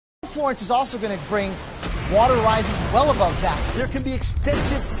Florence is also going to bring water rises well above that. There can be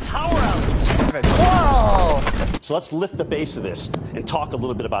extensive power outages. Whoa! So let's lift the base of this and talk a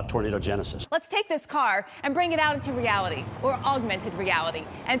little bit about tornado genesis. Let's take this car and bring it out into reality, or augmented reality,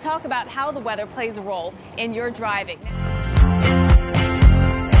 and talk about how the weather plays a role in your driving.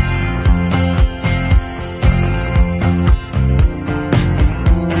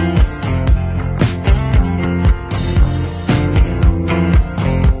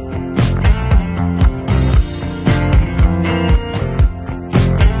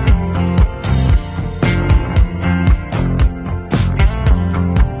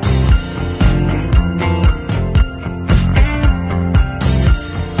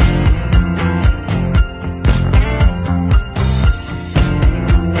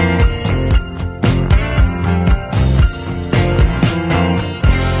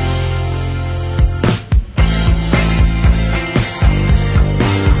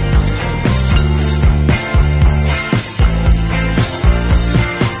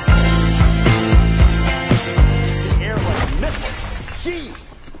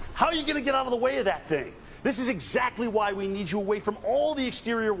 How are you going to get out of the way of that thing? This is exactly why we need you away from all the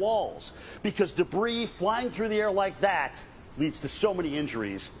exterior walls, because debris flying through the air like that leads to so many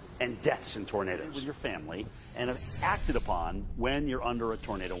injuries and deaths in tornadoes. With your family and have acted upon when you're under a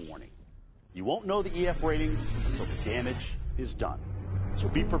tornado warning. You won't know the EF rating until the damage is done. So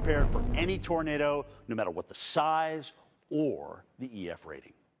be prepared for any tornado, no matter what the size or the EF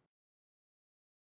rating.